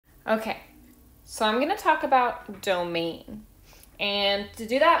Okay, so I'm going to talk about domain. And to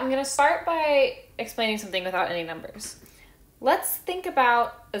do that, I'm going to start by explaining something without any numbers. Let's think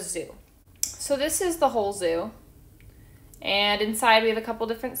about a zoo. So this is the whole zoo. And inside we have a couple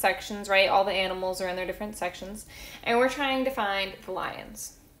different sections, right? All the animals are in their different sections. And we're trying to find the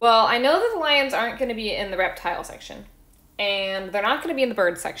lions. Well, I know that the lions aren't going to be in the reptile section. And they're not going to be in the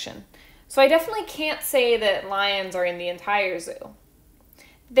bird section. So I definitely can't say that lions are in the entire zoo.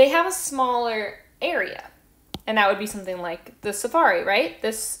 They have a smaller area. And that would be something like the safari, right?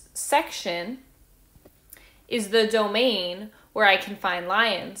 This section is the domain where I can find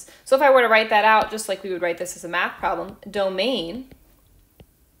lions. So if I were to write that out, just like we would write this as a math problem, domain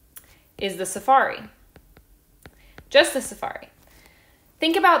is the safari. Just the safari.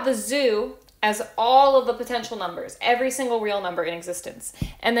 Think about the zoo as all of the potential numbers, every single real number in existence.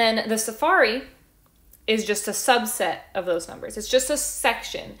 And then the safari is just a subset of those numbers. It's just a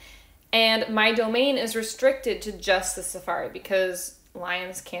section. And my domain is restricted to just the safari because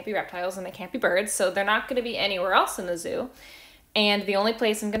lions can't be reptiles and they can't be birds, so they're not going to be anywhere else in the zoo. And the only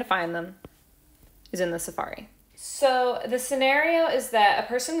place I'm going to find them is in the safari. So the scenario is that a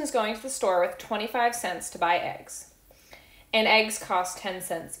person is going to the store with 25 cents to buy eggs. And eggs cost 10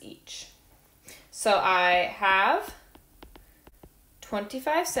 cents each. So I have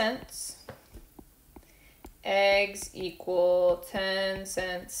 25 cents. Eggs equal 10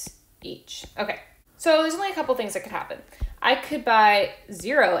 cents each. Okay, so there's only a couple things that could happen. I could buy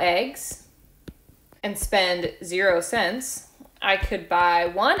 0 eggs and spend 0 cents. I could buy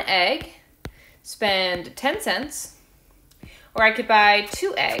 1 egg, spend 10 cents. Or I could buy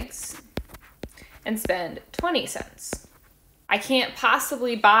 2 eggs and spend 20 cents. I can't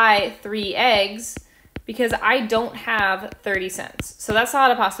possibly buy 3 eggs because I don't have 30 cents. So that's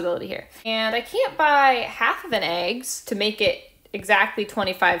not a possibility here. And I can't buy half of an egg to make it exactly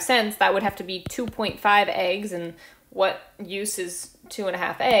 25 cents. That would have to be 2.5 eggs, and what use is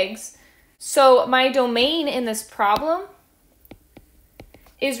 2.5 eggs? So my domain in this problem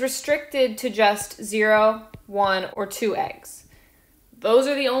is restricted to just 0, 1, or 2 eggs. Those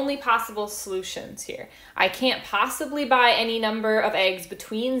are the only possible solutions here. I can't possibly buy any number of eggs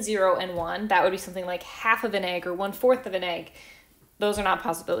between 0 and 1. That would be something like half of an egg or 1/4 of an egg. Those are not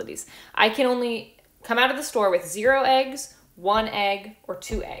possibilities. I can only come out of the store with 0 eggs, 1 egg, or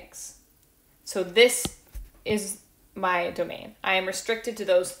 2 eggs. So this is my domain. I am restricted to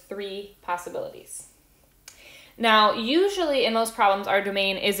those 3 possibilities. Now, usually in most problems, our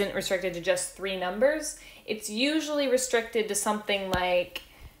domain isn't restricted to just 3 numbers. It's usually restricted to something like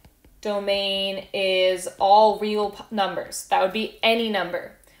domain is all real numbers. That would be any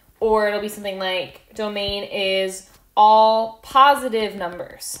number. Or it'll be something like domain is all positive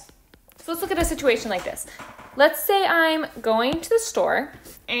numbers. So let's look at a situation like this. Let's say I'm going to the store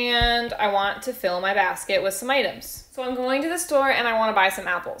and I want to fill my basket with some items. So I'm going to the store and I want to buy some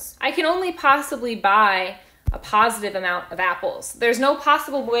apples. I can only possibly buy a positive amount of apples. There's no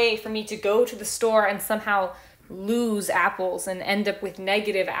possible way for me to go to the store and somehow lose apples and end up with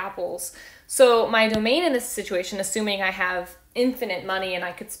negative apples. So my domain in this situation, assuming I have infinite money and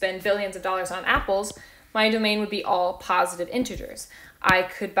I could spend billions of dollars on apples, my domain would be all positive integers. I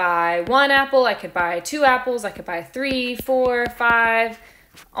could buy 1 apple, I could buy 2 apples, I could buy 3, 4, 5,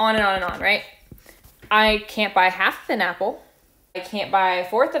 on and on and on, right? I can't buy half of an apple. I can't buy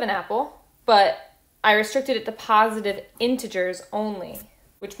 1/4 of an apple, but I restricted it to positive integers only,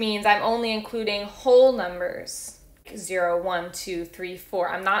 which means I'm only including whole numbers, 0, 1, 2, 3, 4.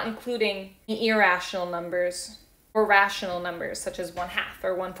 I'm not including irrational numbers or rational numbers, such as 1/2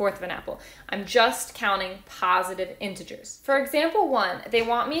 or 1/4 of an apple. I'm just counting positive integers. For example 1, they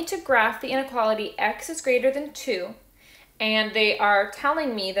want me to graph the inequality x is greater than 2, and they are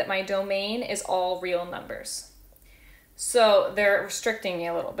telling me that my domain is all real numbers. So they're restricting me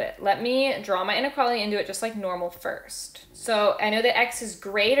a little bit. Let me draw my inequality and do it just like normal first. So I know that x is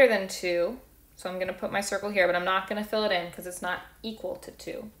greater than 2, so I'm going to put my circle here, but I'm not going to fill it in because it's not equal to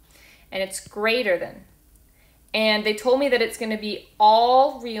 2. And it's greater than. And they told me that it's going to be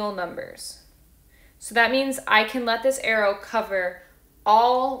all real numbers. So that means I can let this arrow cover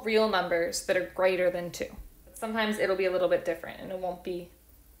all real numbers that are greater than 2. Sometimes it'll be a little bit different and it won't be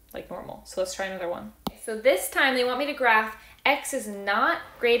like normal. So let's try another one. So this time they want me to graph x is not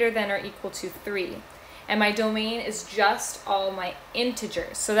greater than or equal to 3. And my domain is just all my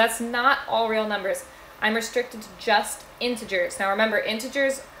integers. So that's not all real numbers. I'm restricted to just integers. Now remember,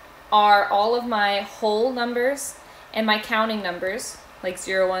 integers are all of my whole numbers and my counting numbers, like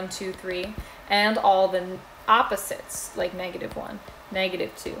 0, 1, 2, 3, and all the opposites, like -1,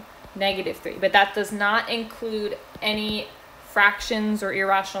 -2, -3. But that does not include any fractions or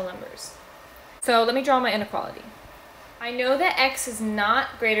irrational numbers. So let me draw my inequality. I know that x is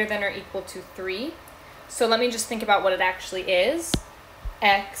not greater than or equal to 3, so let me just think about what it actually is.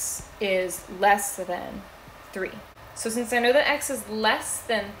 X is less than 3. So since I know that x is less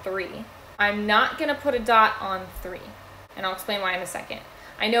than 3, I'm not going to put a dot on 3, and I'll explain why in a second.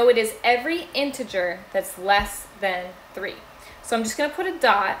 I know it is every integer that's less than 3. So I'm just going to put a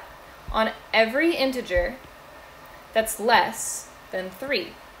dot on every integer that's less than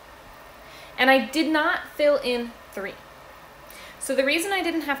 3. And I did not fill in 3. So the reason I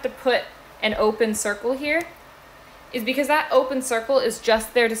didn't have to put an open circle here is because that open circle is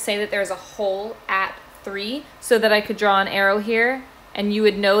just there to say that there's a hole at 3, so that I could draw an arrow here, and you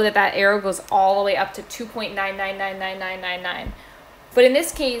would know that that arrow goes all the way up to 2.9999999. But in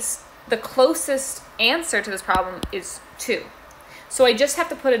this case, the closest answer to this problem is 2. So I just have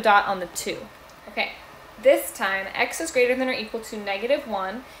to put a dot on the 2. Okay, this time x is greater than or equal to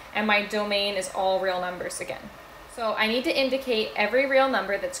 -1, and my domain is all real numbers again. So I need to indicate every real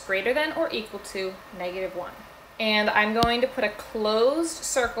number that's greater than or equal to -1. And I'm going to put a closed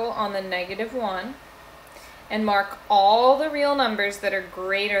circle on the -1 and mark all the real numbers that are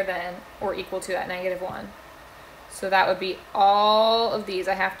greater than or equal to that -1. So that would be all of these.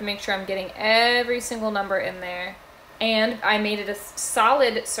 I have to make sure I'm getting every single number in there. And I made it a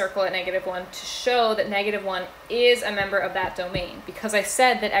solid circle at -1 to show that -1 is a member of that domain, because I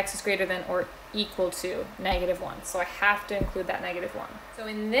said that x is greater than or equal to -1. So I have to include that -1. So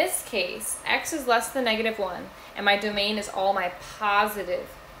in this case, x is less than -1, and my domain is all my positive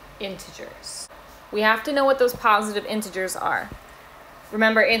integers. We have to know what those positive integers are.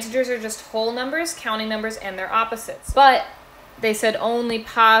 Remember, integers are just whole numbers, counting numbers, and their opposites. But they said only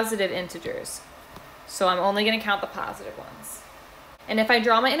positive integers. So I'm only going to count the positive ones. And if I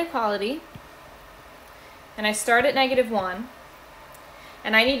draw my inequality, and I start at -1,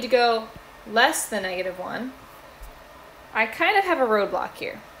 and I need to go less than -1, I kind of have a roadblock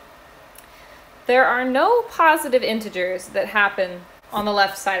here. There are no positive integers that happen on the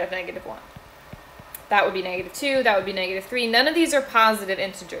left side of -1. That would be -2, that would be -3. None of these are positive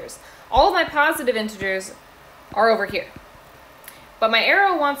integers. All of my positive integers are over here. But my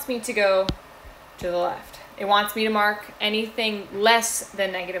arrow wants me to go to the left. It wants me to mark anything less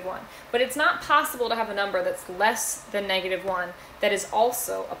than -1. But it's not possible to have a number that's less than -1 that is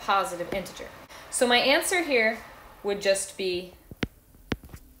also a positive integer. So my answer here would just be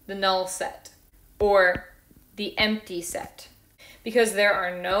the null set, or the empty set, because there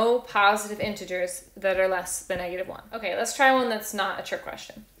are no positive integers that are less than -1. Okay, let's try one that's not a trick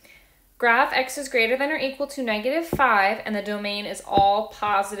question. Graph x is greater than or equal to -5, and the domain is all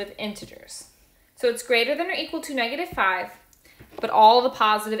positive integers. So it's greater than or equal to -5, but all the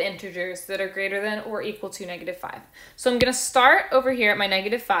positive integers that are greater than or equal to -5. So I'm going to start over here at my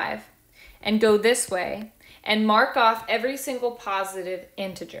 -5 and go this way and mark off every single positive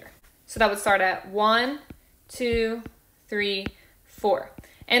integer. So that would start at 1, 2, 3, 4.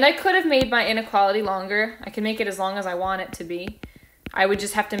 And I could have made my inequality longer. I can make it as long as I want it to be. I would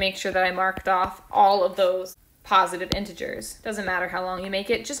just have to make sure that I marked off all of those positive integers. Doesn't matter how long you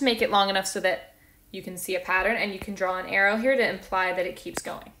make it, just make it long enough so that you can see a pattern, and you can draw an arrow here to imply that it keeps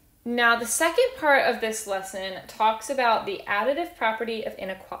going. Now, the second part of this lesson talks about the additive property of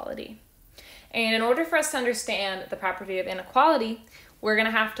inequality. And in order for us to understand the property of inequality, we're going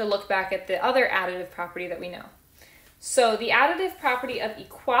to have to look back at the other additive property that we know. So the additive property of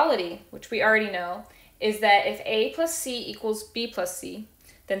equality, which we already know, is that if a plus c equals b plus c,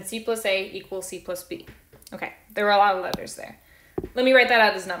 then c plus a equals c plus b. Okay, there were a lot of letters there. Let me write that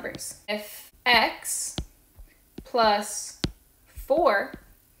out as numbers. If x plus 4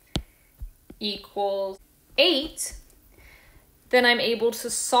 equals 8, then I'm able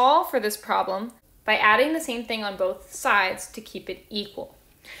to solve for this problem by adding the same thing on both sides to keep it equal.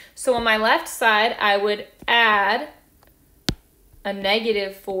 So on my left side, I would add a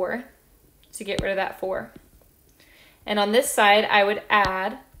 -4 to get rid of that 4. And on this side, I would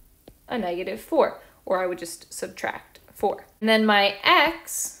add a -4, or I would just subtract 4. And then my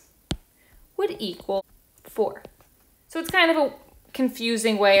x would equal 4. So it's kind of a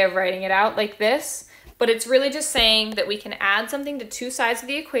confusing way of writing it out like this, but it's really just saying that we can add something to two sides of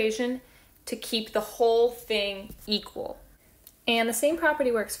the equation to keep the whole thing equal. And the same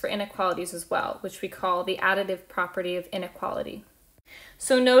property works for inequalities as well, which we call the additive property of inequality.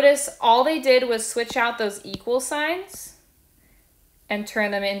 So notice all they did was switch out those equal signs and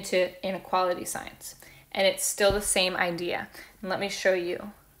turn them into inequality signs. And it's still the same idea. And let me show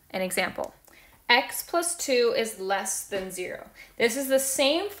you an example. X plus 2 is less than 0. This is the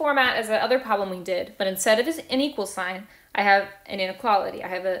same format as the other problem we did, but instead of an equal sign, I have an inequality. I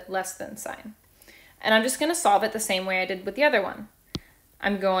have a less than sign. And I'm just going to solve it the same way I did with the other one.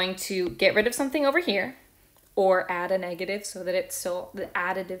 I'm going to get rid of something over here, or add a negative so that it's still the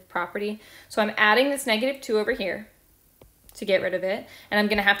additive property. So I'm adding this -2 over here to get rid of it, and I'm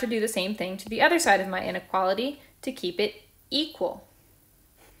going to have to do the same thing to the other side of my inequality to keep it equal.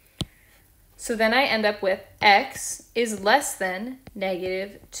 So then I end up with x is less than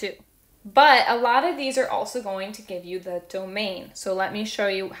 -2. But a lot of these are also going to give you the domain. So let me show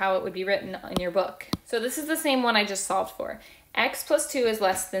you how it would be written in your book. So this is the same one I just solved for. X plus 2 is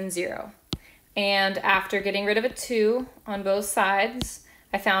less than 0. And after getting rid of a 2 on both sides,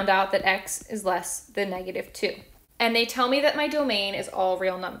 I found out that x is less than -2. And they tell me that my domain is all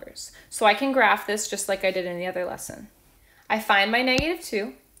real numbers. So I can graph this just like I did in the other lesson. I find my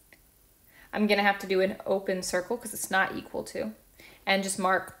 -2. I'm going to have to do an open circle because it's not equal to. And just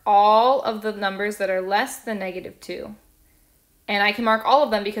mark all of the numbers that are less than -2. And I can mark all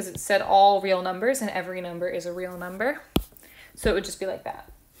of them because it said all real numbers, and every number is a real number. So it would just be like that.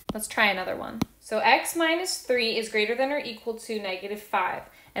 Let's try another one. So x minus 3 is greater than or equal to -5.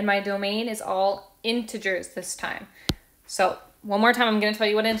 And my domain is all integers this time. So one more time, I'm going to tell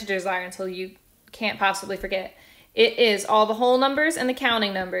you what integers are until you can't possibly forget. It is all the whole numbers and the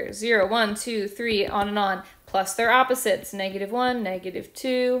counting numbers, 0, 1, 2, 3, on and on, plus their opposites, -1,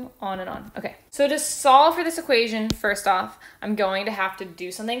 -2, on and on. Okay, so to solve for this equation, first off, I'm going to have to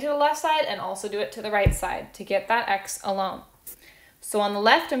do something to the left side and also do it to the right side to get that x alone. So on the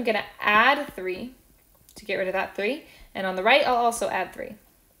left, I'm going to add 3 to get rid of that 3, and on the right, I'll also add 3.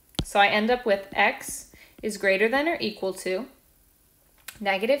 So I end up with x is greater than or equal to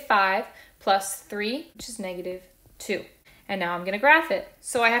 -5 plus 3, which is -2. And now I'm going to graph it.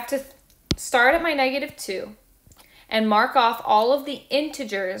 So I have to start at my -2 and mark off all of the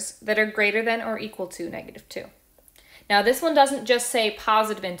integers that are greater than or equal to -2. Now this one doesn't just say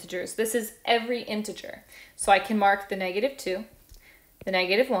positive integers. This is every integer. So I can mark the -2, the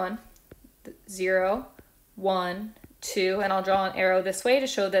 -1, the 0, 1, 2, and I'll draw an arrow this way to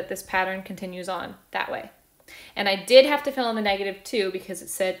show that this pattern continues on that way. And I did have to fill in the -2 because it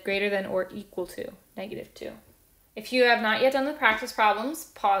said greater than or equal to -2. If you have not yet done the practice problems,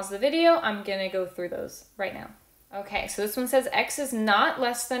 pause the video. I'm going to go through those right now. Okay, so this one says x is not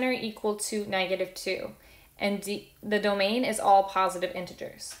less than or equal to -2, and the domain is all positive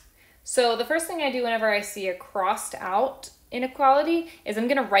integers. So the first thing I do whenever I see a crossed out inequality is I'm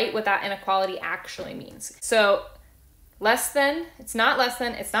going to write what that inequality actually means. So less than, it's not less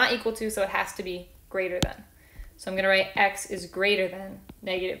than, it's not equal to, so it has to be greater than. So I'm going to write x is greater than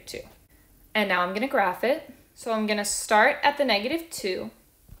 -2. And now I'm going to graph it. So I'm going to start at the -2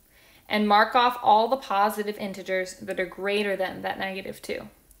 and mark off all the positive integers that are greater than that -2.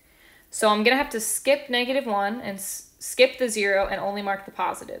 So I'm going to have to skip -1 and skip the 0 and only mark the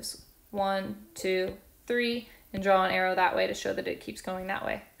positives. 1, 2, 3, and draw an arrow that way to show that it keeps going that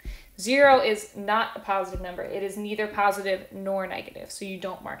way. 0 is not a positive number. It is neither positive nor negative, so you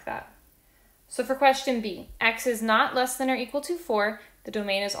don't mark that. So for question B, x is not less than or equal to 4. The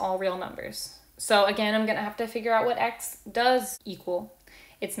domain is all real numbers. So again, I'm going to have to figure out what x does equal.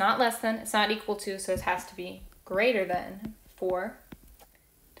 It's not less than, it's not equal to, so it has to be greater than 4.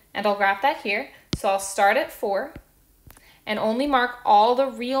 And I'll graph that here. So I'll start at 4 and only mark all the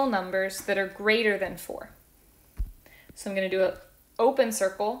real numbers that are greater than 4. So I'm going to do an open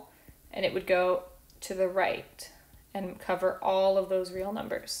circle, and it would go to the right and cover all of those real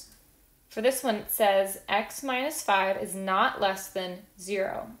numbers. For this one, it says x minus 5 is not less than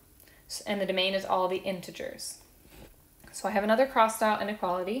 0. And the domain is all the integers. So I have another crossed out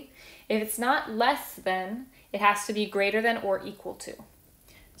inequality. If it's not less than, it has to be greater than or equal to.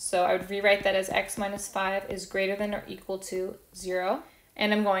 So I would rewrite that as x minus 5 is greater than or equal to 0.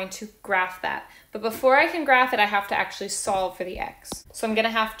 And I'm going to graph that. But before I can graph it, I have to actually solve for the x. So I'm going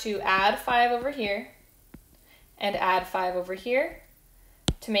to have to add 5 over here and add 5 over here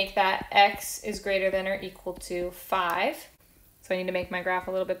to make that x is greater than or equal to 5. So I need to make my graph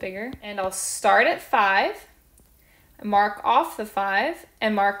a little bit bigger. And I'll start at 5, mark off the 5,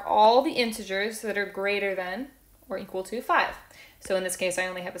 and mark all the integers that are greater than or equal to 5. So in this case, I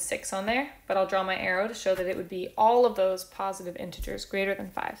only have a 6 on there, but I'll draw my arrow to show that it would be all of those positive integers greater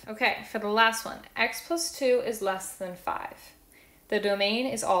than 5. Okay, for the last one, x plus 2 is less than 5. The domain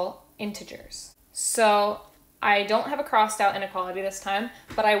is all integers. So I don't have a crossed out inequality this time,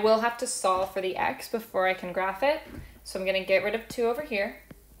 but I will have to solve for the x before I can graph it. So I'm going to get rid of 2 over here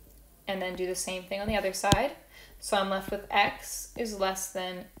and then do the same thing on the other side. So I'm left with x is less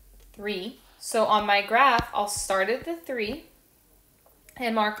than 3. So on my graph, I'll start at the 3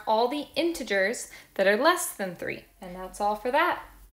 and mark all the integers that are less than 3. And that's all for that.